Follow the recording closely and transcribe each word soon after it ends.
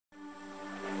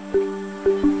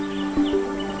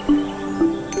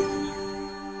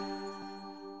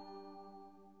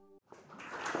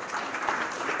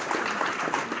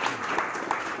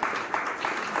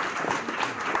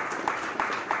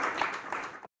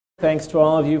Thanks to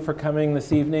all of you for coming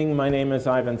this evening. My name is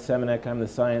Ivan Semeniuk. I'm the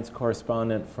science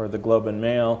correspondent for the Globe and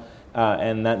Mail,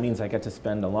 and that means I get to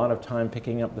spend a lot of time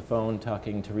picking up the phone,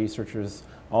 talking to researchers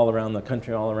all around the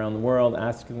country, all around the world,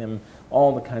 asking them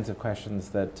all the kinds of questions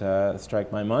that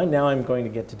strike my mind. Now I'm going to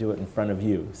get to do it in front of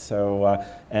you. So,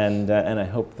 and I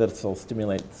hope that this will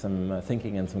stimulate some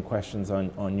thinking and some questions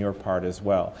on your part as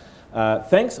well.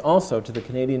 Thanks also to the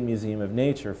Canadian Museum of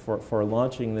Nature for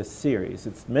launching this series.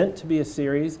 It's meant to be a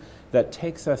series that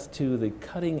takes us to the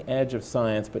cutting edge of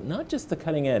science, but not just the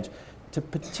cutting edge, to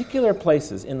particular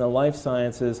places in the life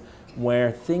sciences where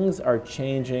things are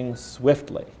changing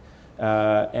swiftly.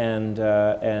 And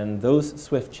those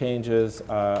swift changes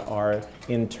are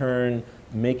in turn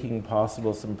making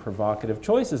possible some provocative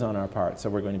choices on our part. So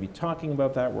we're going to be talking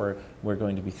about that. We're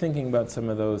going to be thinking about some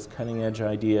of those cutting edge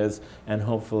ideas, and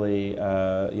hopefully,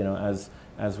 you know,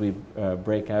 as we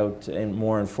break out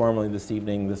more informally this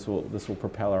evening, this will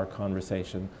propel our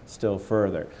conversation still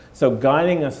further. So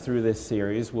guiding us through this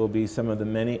series will be some of the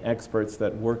many experts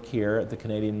that work here at the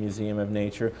Canadian Museum of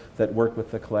Nature, that work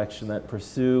with the collection, that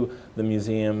pursue the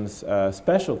museum's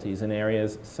specialties in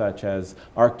areas such as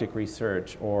Arctic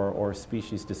research or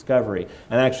species discovery.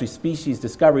 And actually, species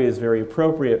discovery is very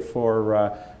appropriate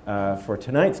for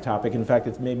tonight's topic. In fact,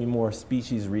 it's maybe more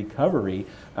species recovery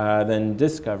than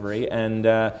discovery. And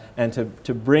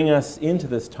to bring us into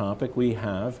this topic, we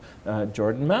have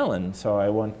Jordan Mallon. So I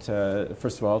want,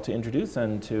 first of all, to introduce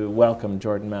and to welcome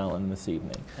Jordan Mallon this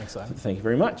evening. Thanks, Ivan. Thank you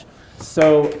very much.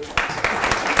 So,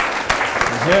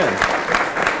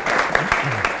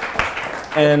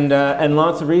 and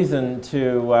lots of reason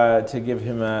to give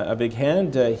him a big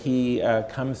hand. He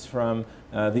comes from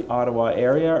the Ottawa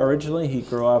area originally. He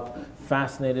grew up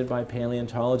fascinated by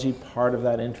paleontology, part of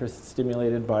that interest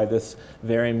stimulated by this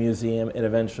very museum. It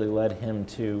eventually led him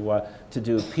to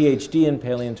do a PhD in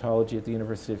paleontology at the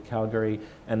University of Calgary,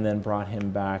 and then brought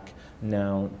him back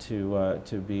now to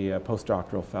be a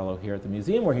postdoctoral fellow here at the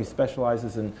museum, where he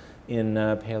specializes in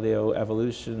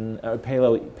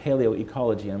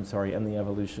paleoecology, I'm sorry, and the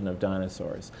evolution of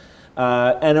dinosaurs.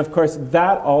 And of course,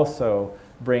 that also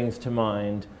brings to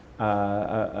mind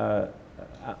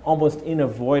almost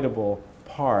unavoidable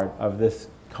part of this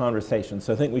conversation.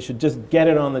 So I think we should just get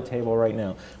it on the table right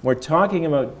now. We're talking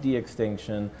about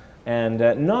de-extinction, and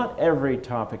not every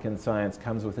topic in science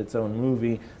comes with its own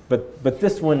movie, but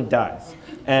this one does.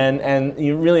 And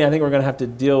you really, I think we're going to have to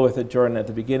deal with it, Jordan, at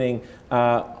the beginning.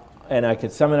 And I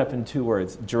could sum it up in 2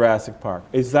 words: Jurassic Park.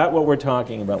 Is that what we're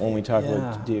talking about when we talk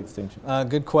about de-extinction?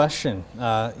 Good question.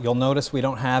 You'll notice we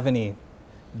don't have any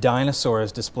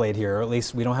dinosaurs displayed here, or at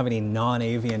least we don't have any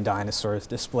non-avian dinosaurs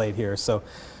displayed here. So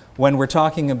when we're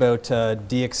talking about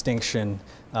de-extinction,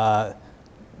 the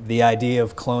idea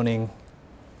of cloning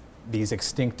these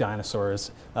extinct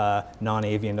dinosaurs,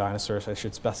 non-avian dinosaurs I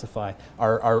should specify,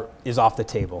 is off the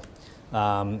table.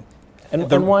 And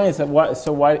why is that?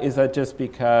 Why is that? Just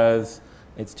because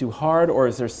it's too hard, or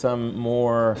is there some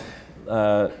more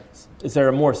is there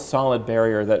a more solid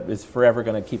barrier that is forever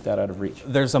going to keep that out of reach?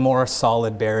 There's a more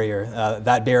solid barrier.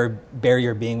 That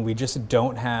barrier being we just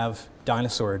don't have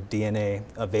dinosaur DNA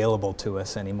available to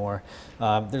us anymore.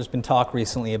 There's been talk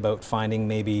recently about finding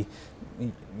maybe,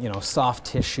 you know, soft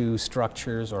tissue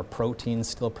structures or proteins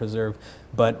still preserved.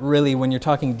 But really, when you're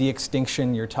talking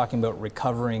de-extinction, you're talking about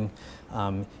recovering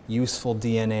useful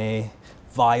DNA,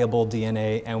 viable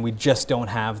DNA, and we just don't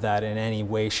have that in any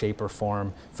way, shape, or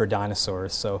form for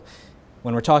dinosaurs. So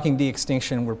when we're talking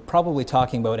de-extinction, we're probably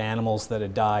talking about animals that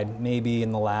had died maybe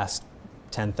in the last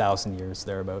 10,000 years,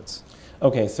 thereabouts.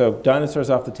 Okay, so dinosaurs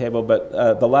off the table, but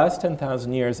the last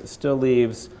 10,000 years still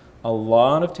leaves a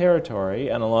lot of territory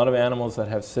and a lot of animals that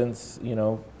have since, you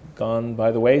know, gone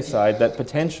by the wayside that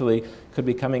potentially could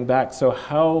be coming back. So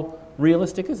how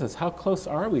realistic is this? How close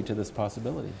are we to this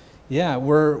possibility? Yeah,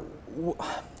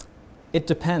 it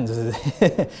depends.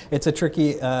 It's a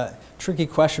tricky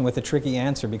question with a tricky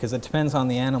answer, because it depends on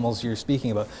the animals you're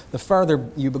speaking about. The farther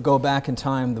you go back in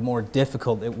time, the more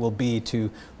difficult it will be to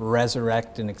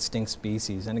resurrect an extinct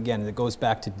species. And again, it goes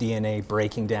back to DNA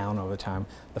breaking down over time.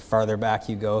 The farther back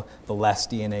you go, the less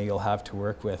DNA you'll have to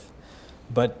work with.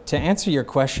 But to answer your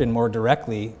question more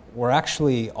directly, we're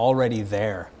actually already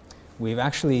there. We've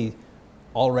actually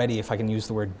already, if I can use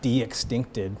the word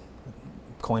de-extincted,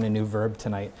 coin a new verb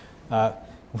tonight,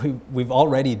 we've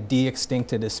already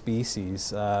de-extincted a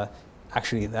species.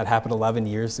 Actually, that happened 11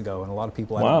 years ago, and a lot of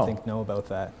people I don't think know about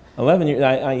that. 11 years,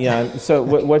 yeah. So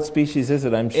what species is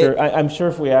it? I'm sure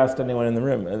if we asked anyone in the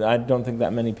room, I don't think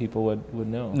that many people would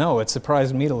know. No, it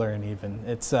surprised me to learn even.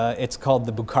 It's called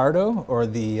the bucardo, or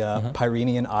the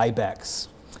Pyrenean ibex,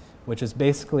 which is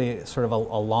basically sort of a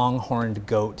long-horned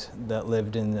goat that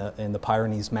lived in the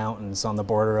Pyrenees Mountains on the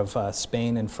border of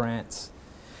Spain and France.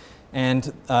 And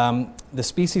the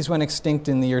species went extinct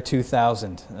in the year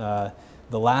 2000.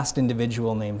 The last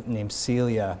individual named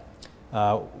Celia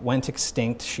went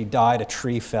extinct. She died. A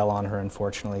tree fell on her,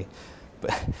 unfortunately.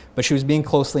 But she was being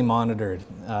closely monitored.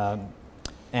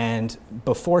 And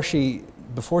before she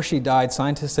died,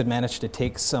 scientists had managed to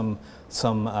take some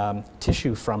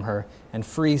tissue from her and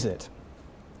freeze it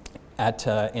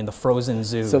in the frozen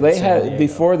zoo. So they had,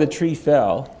 before the tree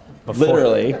fell,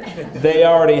 literally, they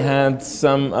already had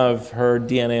some of her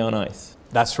DNA on ice.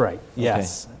 That's right,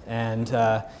 yes.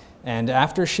 Okay. And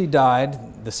after she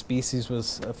died, the species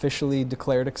was officially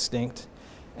declared extinct.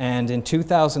 And in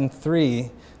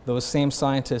 2003, those same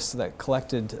scientists that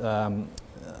collected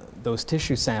those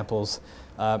tissue samples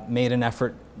made an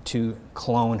effort to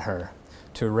clone her,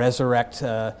 to resurrect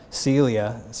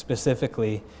Celia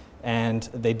specifically, and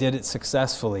they did it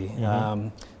successfully,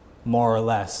 more or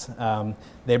less.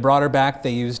 They brought her back.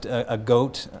 They used a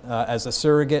goat as a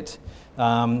surrogate.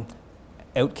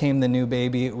 Out came the new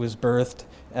baby. It was birthed.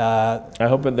 I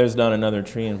hope that there's not another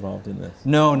tree involved in this.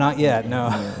 No, not yet,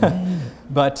 no.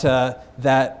 But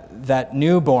that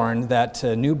newborn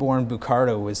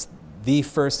Bucardo was the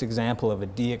first example of a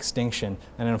de-extinction.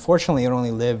 And unfortunately, it only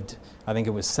lived, I think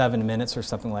it was 7 minutes or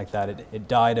something like that. It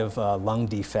died of lung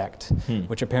defect,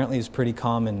 which apparently is pretty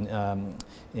common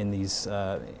in these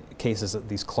cases,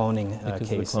 these cloning cases.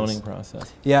 Because of the cloning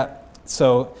process. Yeah,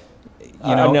 so,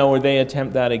 you know. Now, would they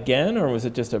attempt that again, or was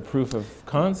it just a proof of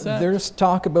concept? There's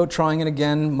talk about trying it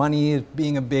again, money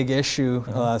being a big issue,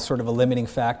 sort of a limiting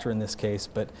factor in this case.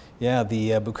 But yeah,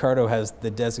 the Bucardo has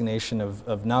the designation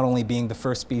of not only being the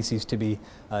first species to be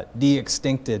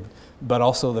de-extincted, but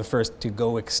also the first to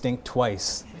go extinct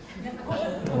twice,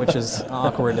 which is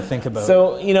awkward to think about.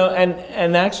 So, you know,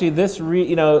 and actually this,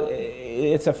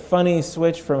 it's a funny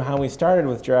switch from how we started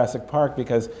with Jurassic Park,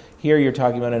 because here you're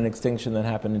talking about an extinction that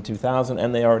happened in 2000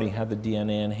 and they already had the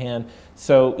DNA in hand.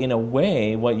 So in a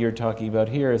way, what you're talking about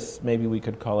here is, maybe we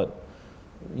could call it,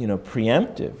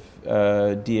 preemptive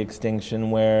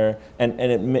de-extinction, where, and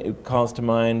it calls to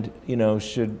mind,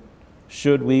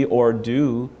 should we, or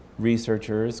do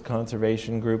researchers,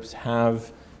 conservation groups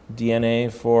have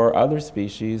DNA for other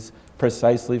species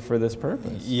precisely for this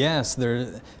purpose? Yes,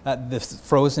 the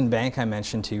frozen bank I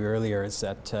mentioned to you earlier is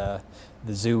at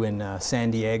the zoo in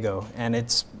San Diego, and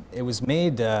it was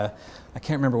made, I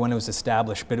can't remember when it was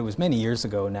established, but it was many years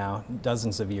ago now,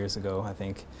 dozens of years ago, I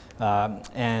think.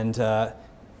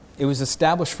 It was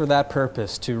established for that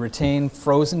purpose, to retain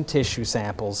frozen tissue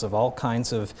samples of all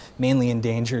kinds of mainly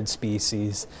endangered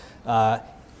species,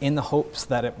 in the hopes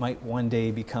that it might one day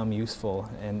become useful.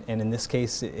 And in this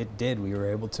case, it did. We were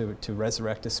able to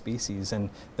resurrect a species,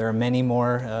 and there are many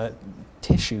more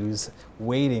tissues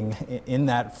waiting in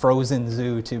that frozen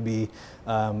zoo to be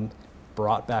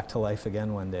brought back to life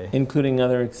again one day. Including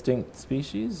other extinct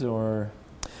species, or?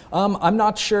 I'm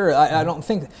not sure. I don't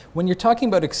think, when you're talking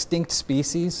about extinct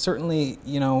species, certainly,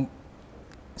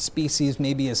 species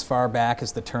maybe as far back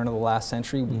as the turn of the last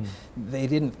century, they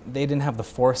didn't have the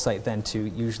foresight then to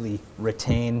usually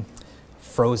retain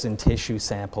frozen tissue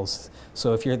samples.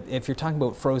 So if you're talking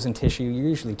about frozen tissue, you're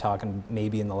usually talking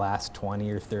maybe in the last 20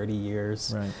 or 30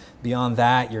 years. Right. Beyond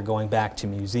that, you're going back to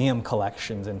museum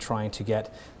collections and trying to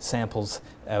get samples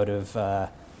out of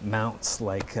mounts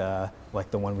like the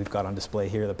one we've got on display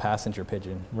here, the passenger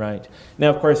pigeon. Right. Now,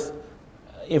 of course,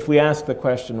 if we ask the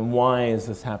question, why is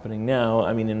this happening now?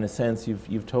 I mean, in a sense,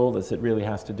 you've told us it really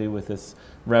has to do with this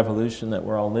revolution that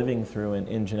we're all living through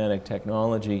in genetic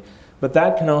technology. But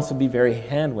that can also be very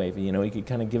hand-wavy. You could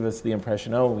kind of give us the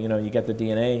impression, you get the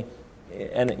DNA,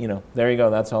 and there you go,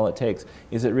 that's all it takes.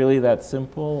 Is it really that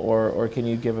simple, or can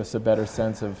you give us a better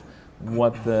sense of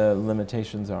what the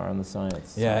limitations are on the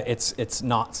science? Yeah, it's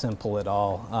not simple at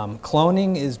all.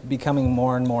 Cloning is becoming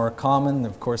more and more common.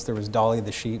 Of course, there was Dolly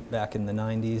the sheep back in the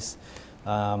 90s.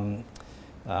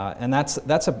 And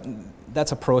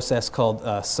that's a process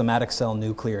called somatic cell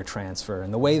nuclear transfer.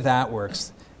 And the way that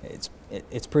works,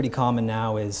 it's pretty common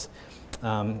now, is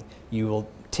you will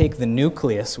take the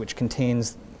nucleus, which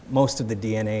contains most of the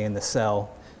DNA in the cell,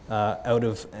 out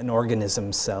of an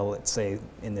organism cell, let's say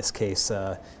in this case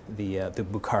the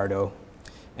Bucardo,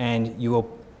 and you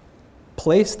will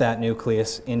place that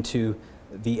nucleus into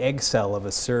the egg cell of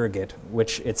a surrogate,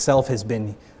 which itself has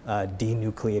been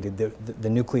denucleated. The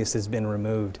nucleus has been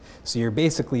removed. So you're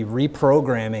basically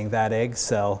reprogramming that egg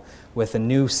cell with a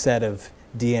new set of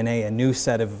DNA, a new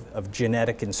set of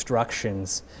genetic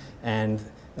instructions, and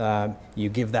you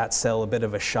give that cell a bit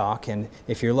of a shock, and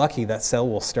if you're lucky, that cell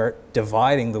will start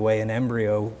dividing the way an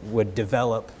embryo would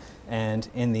develop, and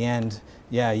in the end,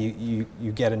 yeah, you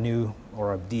get a new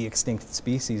or a de-extinct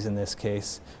species in this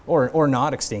case, or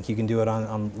not extinct. You can do it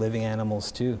on living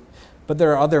animals too. But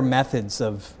there are other methods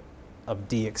of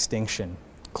de-extinction,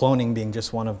 cloning being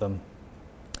just one of them.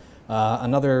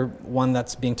 Another one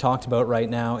that's being talked about right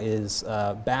now is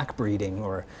backbreeding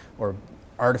or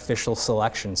artificial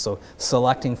selection, so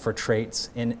selecting for traits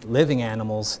in living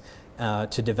animals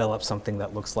to develop something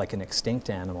that looks like an extinct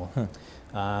animal.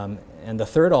 And the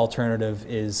third alternative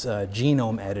is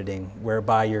genome editing,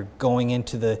 whereby you're going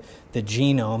into the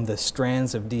genome, the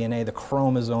strands of DNA, the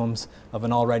chromosomes of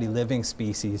an already living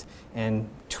species, and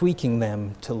tweaking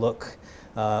them to look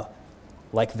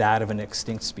like that of an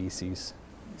extinct species.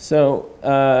 So,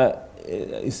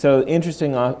 so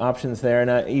interesting options there,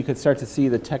 and you could start to see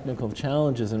the technical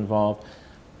challenges involved.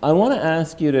 I want to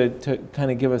ask you to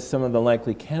kind of give us some of the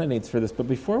likely candidates for this, but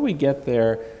before we get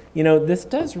there, you know, this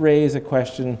does raise a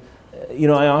question. You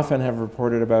know, I often have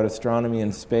reported about astronomy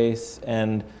and space,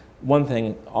 and one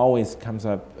thing always comes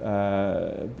up,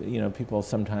 you know, people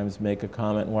sometimes make a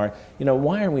comment where, you know,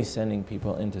 why are we sending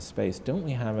people into space? Don't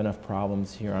we have enough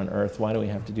problems here on Earth? Why do we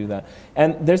have to do that?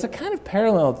 And there's a kind of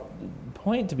parallel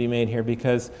point to be made here,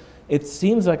 because it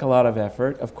seems like a lot of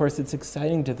effort. Of course, it's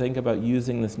exciting to think about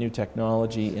using this new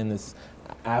technology in this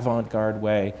avant-garde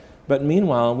way. But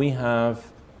meanwhile, we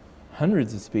have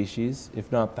hundreds of species,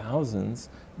 if not thousands,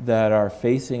 that are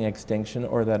facing extinction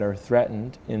or that are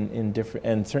threatened in different,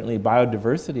 and certainly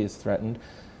biodiversity is threatened.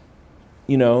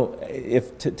 You know,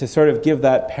 if to sort of give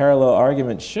that parallel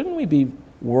argument, shouldn't we be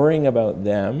worrying about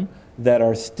them that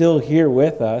are still here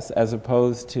with us, as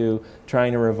opposed to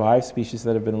trying to revive species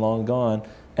that have been long gone?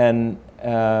 And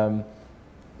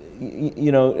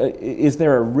you know, is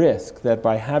there a risk that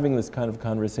by having this kind of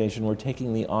conversation, we're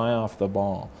taking the eye off the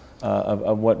ball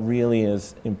of what really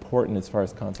is important as far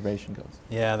as conservation goes?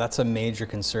 Yeah, that's a major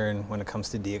concern when it comes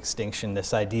to de-extinction.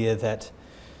 This idea that,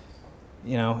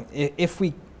 you know, if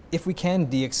we can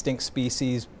de-extinct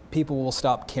species, people will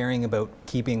stop caring about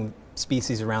keeping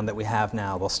species around that we have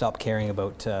now. They'll stop caring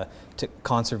about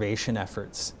conservation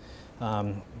efforts,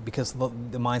 because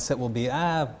the mindset will be,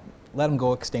 let them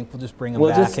go extinct, we'll just bring them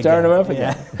back again. We'll just start them up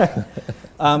again.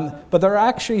 Yeah. But there are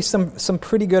actually some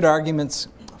pretty good arguments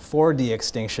for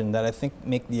de-extinction that I think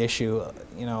make the issue,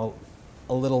 you know,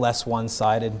 a little less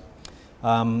one-sided.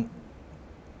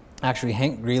 Actually,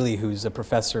 Hank Greeley, who's a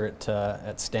professor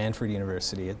at Stanford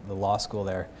University, at the law school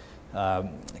there,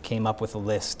 came up with a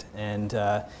list, and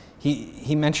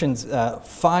he mentions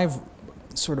 5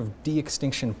 sort of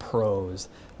de-extinction pros.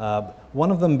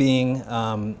 One of them being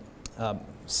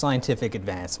scientific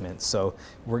advancements. So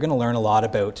we're going to learn a lot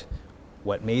about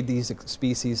what made these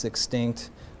species extinct,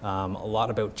 a lot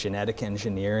about genetic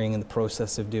engineering and the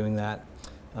process of doing that.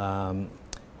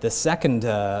 The second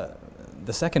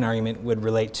argument would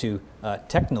relate to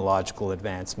technological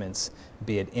advancements,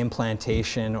 be it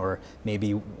implantation, or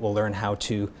maybe we'll learn how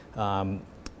to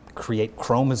create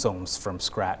chromosomes from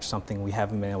scratch, something we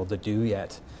haven't been able to do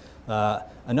yet.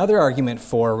 Another argument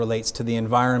relates to the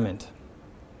environment,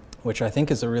 which I think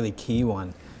is a really key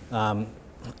one. A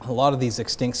lot of these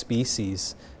extinct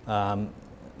species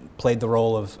played the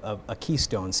role of a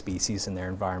keystone species in their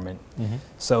environment. Mm-hmm.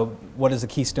 So what is a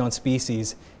keystone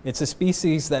species? It's a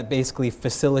species that basically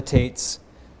facilitates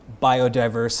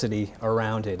biodiversity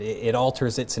around it. It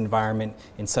alters its environment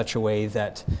in such a way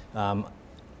that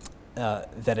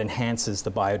that enhances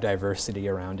the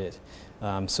biodiversity around it.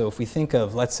 So if we think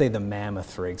of, let's say, the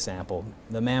mammoth, for example.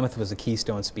 The mammoth was a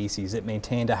keystone species. It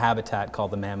maintained a habitat called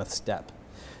the mammoth steppe,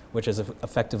 which is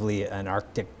effectively an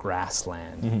Arctic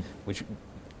grassland, mm-hmm.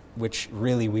 which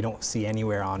really we don't see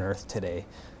anywhere on Earth today,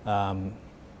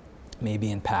 maybe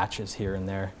in patches here and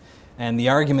there. And the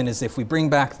argument is, if we bring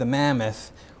back the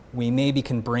mammoth, we maybe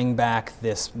can bring back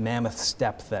this mammoth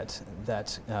steppe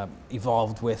that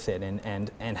evolved with it,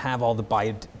 and have all the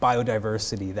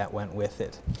biodiversity that went with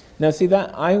it. Now, see,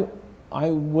 that I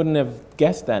wouldn't have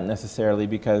guessed that necessarily,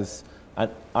 because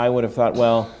I would have thought,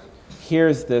 well,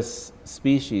 here's this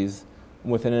species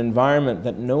with an environment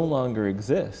that no longer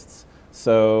exists.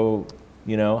 So,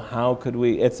 you know, how could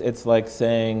we? It's like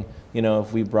saying, you know,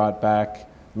 if we brought back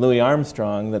Louis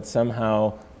Armstrong, that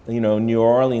somehow, you know, New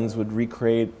Orleans would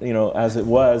recreate, you know, as it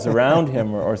was around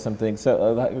him, or something.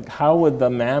 So how would the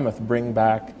mammoth bring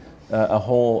back a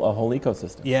whole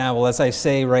ecosystem? Yeah, well, as I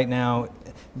say right now,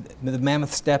 the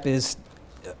mammoth steppe is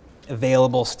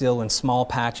available still in small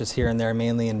patches here and there,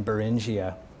 mainly in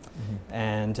Beringia. Mm-hmm.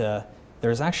 And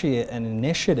there's actually an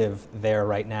initiative there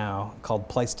right now called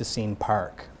Pleistocene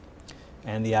Park.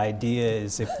 And the idea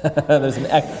is if there's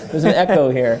an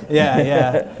echo here.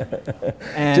 Yeah.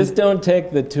 And just don't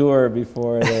take the tour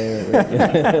before they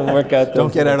work out.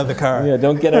 Don't get out of the car. Yeah,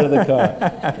 don't get out of the car.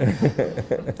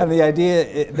 And the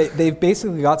idea, they've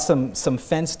basically got some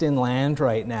fenced-in land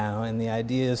right now, and the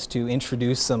idea is to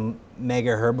introduce some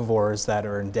mega herbivores that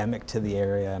are endemic to the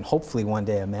area, and hopefully one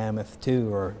day a mammoth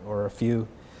too, or a few,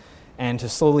 and to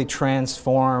slowly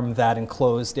transform that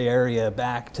enclosed area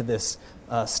back to this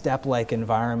steppe-like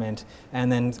environment,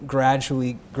 and then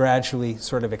gradually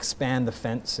sort of expand the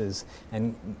fences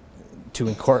and to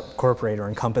incorporate or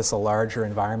encompass a larger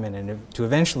environment, and to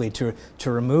eventually to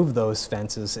remove those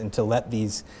fences and to let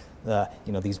these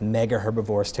these mega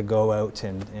herbivores to go out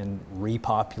and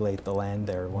repopulate the land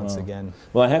there once again.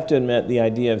 Well, I have to admit, the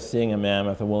idea of seeing a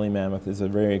mammoth, a woolly mammoth, is a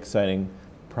very exciting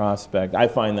prospect. I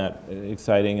find that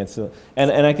exciting.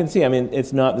 And I can see, I mean,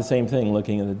 it's not the same thing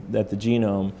looking at the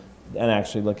genome and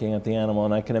actually looking at the animal,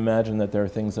 and I can imagine that there are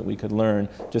things that we could learn,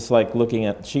 just like looking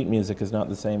at sheet music is not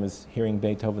the same as hearing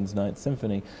Beethoven's Ninth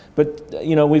Symphony. But,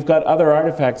 you know, we've got other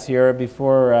artifacts here.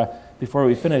 Before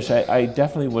we finish, I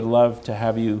definitely would love to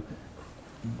have you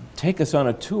take us on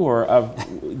a tour of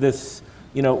this,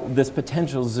 this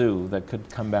potential zoo that could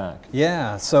come back.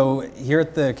 Yeah, so here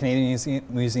at the Canadian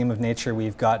Museum of Nature,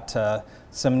 we've got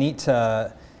some neat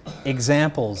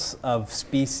examples of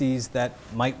species that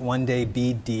might one day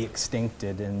be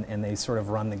de-extincted, and they sort of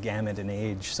run the gamut in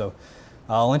age. So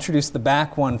I'll introduce the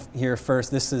back one here first.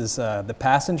 This is the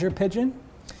passenger pigeon.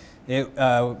 It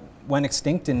went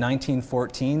extinct in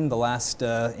 1914. The last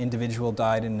individual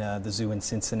died in the zoo in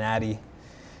Cincinnati.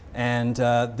 And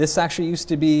this actually used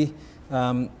to be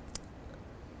among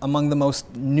the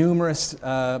most numerous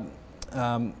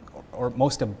or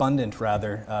most abundant,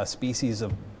 rather, species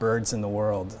of birds in the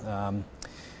world.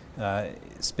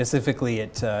 Specifically,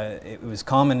 it was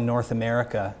common in North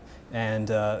America, and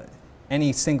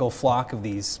any single flock of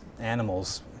these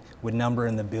animals would number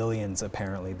in the billions,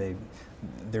 apparently.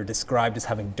 They're described as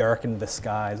having darkened the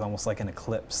skies, almost like an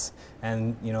eclipse.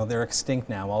 And, they're extinct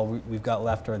now. All we've got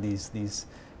left are these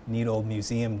neat old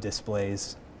museum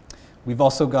displays. We've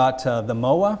also got the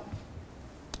moa,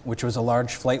 which was a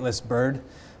large flightless bird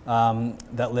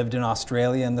that lived in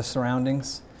Australia and the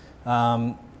surroundings.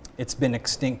 It's been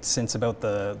extinct since about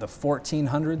the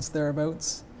 1400s,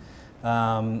 thereabouts.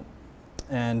 And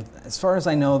as far as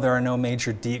I know, there are no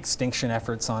major de-extinction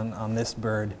efforts on this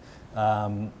bird.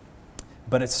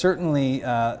 But it's certainly,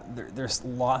 there's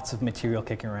lots of material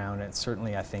kicking around. It's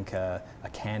certainly, I think, a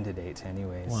candidate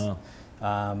anyways.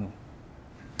 Wow.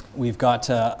 We've got,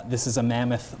 this is a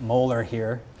mammoth molar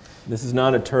here. This is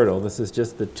not a turtle, this is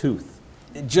just the tooth.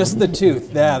 Just the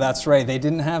tooth, yeah, that's right. They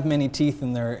didn't have many teeth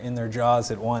in their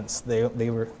jaws at once. They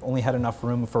only had enough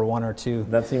room for one or two.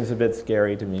 That seems a bit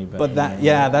scary to me. But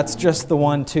that's just the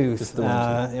one tooth. Just the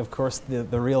one tooth. Of course,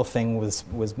 the real thing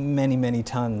was many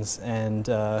tons. And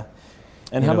how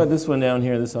about this one down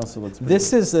here? This also looks pretty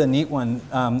This is a neat one.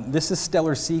 This is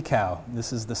stellar sea cow.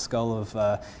 This is the skull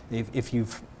of, if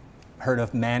you've heard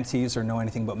of manatees or know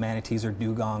anything about manatees or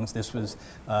dugongs, this was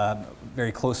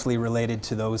very closely related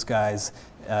to those guys,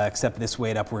 except this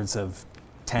weighed upwards of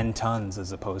 10 tons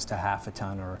as opposed to half a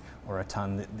ton or a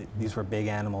ton. These were big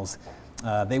animals.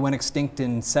 They went extinct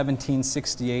in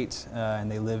 1768,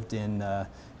 and they lived in the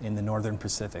northern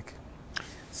Pacific.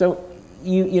 So,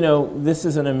 this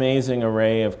is an amazing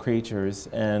array of creatures,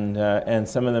 and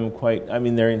some of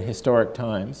them they're in historic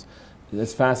times.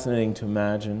 It's fascinating to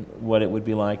imagine what it would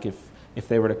be like if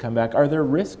they were to come back. Are there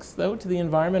risks, though, to the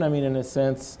environment? I mean, in a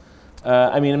sense,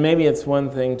 maybe it's one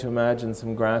thing to imagine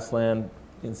some grassland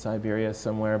in Siberia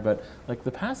somewhere, but like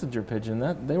the passenger pigeon,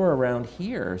 they were around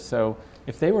here. So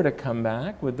if they were to come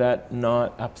back, would that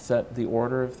not upset the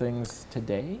order of things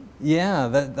today? Yeah,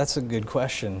 that's a good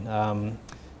question.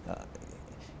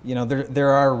 There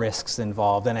are risks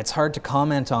involved, and it's hard to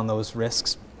comment on those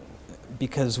risks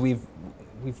because we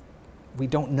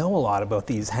don't know a lot about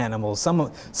these animals.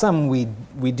 Some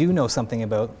we do know something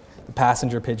about. The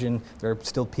passenger pigeon, there are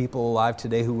still people alive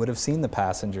today who would have seen the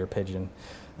passenger pigeon.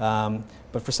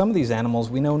 But for some of these animals,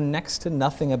 we know next to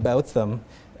nothing about them,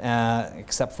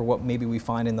 except for what maybe we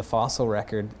find in the fossil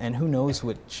record, and who knows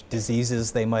which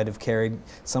diseases they might have carried.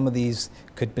 Some of these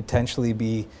could potentially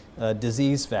be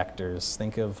disease vectors.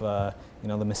 Think of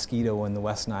the mosquito and the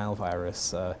West Nile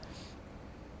virus.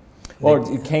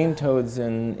 Or cane toads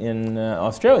in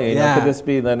Australia. Yeah. Could this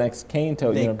be the next cane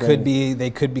toad? They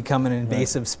could become an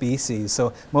invasive species.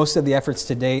 So most of the efforts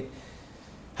to date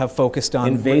have focused on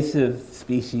invasive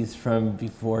species from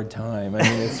before time. I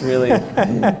mean, it's really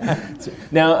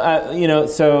now. You know,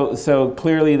 so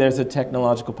clearly there's a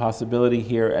technological possibility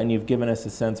here, and you've given us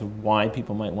a sense of why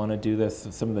people might want to do this.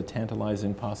 Some of the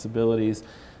tantalizing possibilities.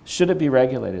 Should it be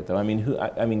regulated, though? I mean,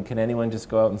 I mean, can anyone just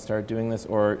go out and start doing this,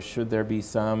 or should there be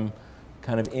some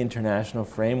kind of international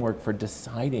framework for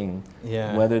deciding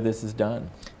whether this is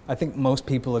done? I think most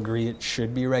people agree it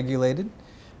should be regulated.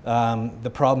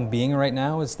 The problem being right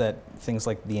now is that things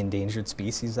like the Endangered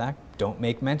Species Act don't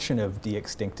make mention of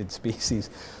de-extincted species.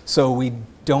 So we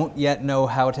don't yet know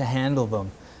how to handle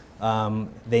them.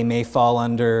 They may fall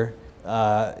under,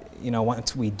 you know,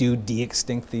 once we do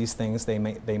de-extinct these things, they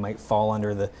might fall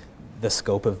under the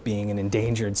scope of being an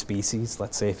endangered species,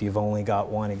 let's say if you've only got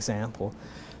one example.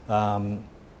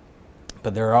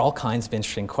 But there are all kinds of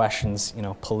interesting questions, you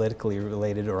know, politically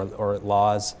related or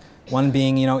laws. One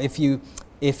being, you know, if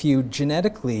you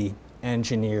genetically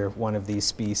engineer one of these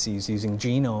species using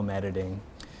genome editing,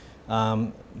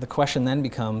 the question then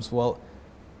becomes, well,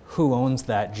 who owns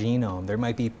that genome? There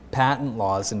might be patent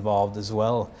laws involved as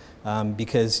well,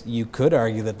 because you could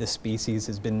argue that this species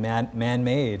has been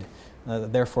man-made.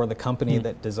 Therefore, the company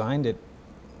that designed it,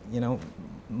 you know,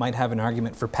 might have an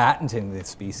argument for patenting the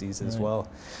species as well.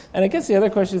 And I guess the other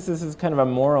question is, this is kind of a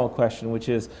moral question, which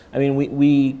is, I mean,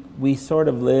 we sort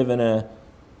of live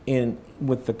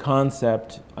with the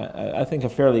concept, I think a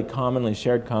fairly commonly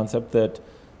shared concept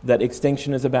that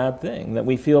extinction is a bad thing, that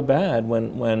we feel bad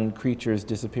when creatures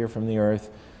disappear from the earth.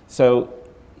 So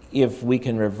if we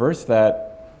can reverse that,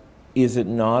 is it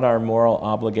not our moral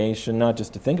obligation not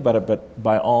just to think about it, but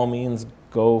by all means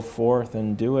go forth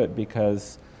and do it?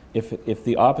 Because if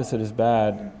the opposite is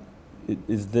bad,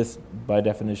 is this, by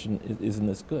definition, isn't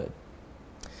this good?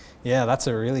 Yeah, that's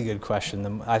a really good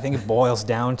question. I think it boils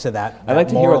down to that. I'd like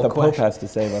to hear what the Pope question. has to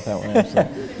say about that one, actually.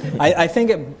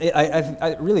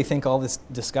 I really think all this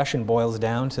discussion boils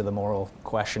down to the moral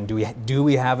question. Do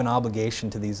we have an obligation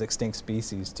to these extinct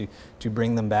species to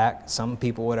bring them back? Some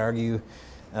people would argue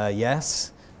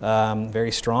yes,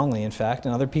 very strongly, in fact,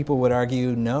 and other people would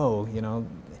argue no. You know,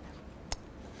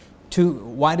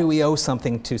 why do we owe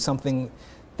something to something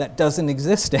that doesn't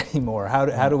exist anymore?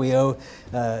 How do we owe,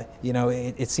 you know,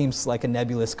 it seems like a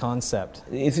nebulous concept.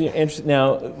 It's interesting.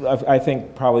 Now, I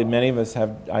think probably many of us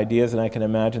have ideas, and I can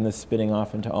imagine this spinning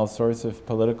off into all sorts of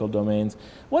political domains.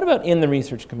 What about in the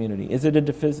research community? Is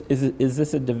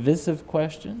this a divisive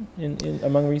question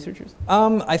among researchers?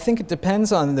 I think it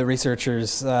depends on the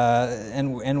researchers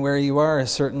and where you are,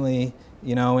 certainly.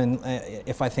 You know, and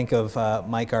if I think of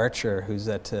Mike Archer, who's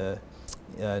at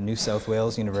New South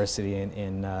Wales University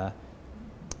in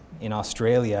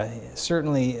Australia,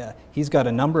 certainly he's got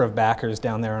a number of backers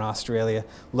down there in Australia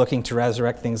looking to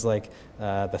resurrect things like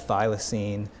the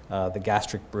thylacine, the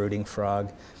gastric brooding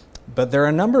frog. But there are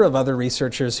a number of other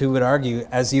researchers who would argue,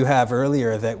 as you have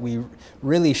earlier, that we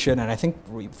really should, and I think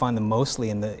we find them mostly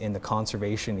in the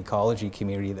conservation ecology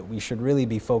community, that we should really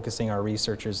be focusing our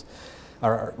researchers,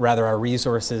 or rather our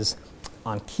resources,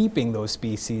 on keeping those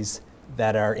species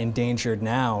that are endangered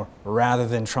now, rather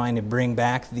than trying to bring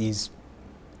back these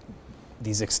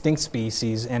extinct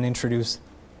species and introduce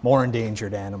more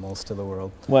endangered animals to the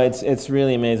world. Well, it's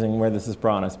really amazing where this has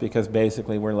brought us, because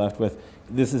basically we're left with,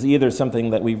 this is either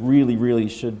something that we really, really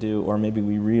should do, or maybe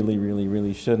we really, really,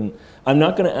 really shouldn't. I'm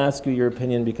not going to ask you your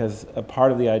opinion, because a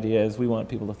part of the idea is we want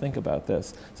people to think about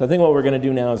this. So I think what we're going to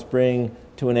do now is bring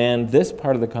to an end this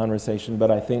part of the conversation,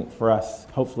 but I think for us,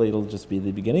 hopefully it'll just be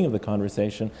the beginning of the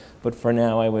conversation. But for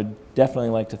now, I would definitely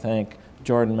like to thank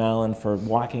Jordan Mallon for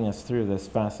walking us through this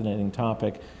fascinating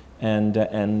topic, and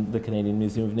the Canadian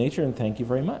Museum of Nature, and thank you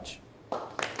very much.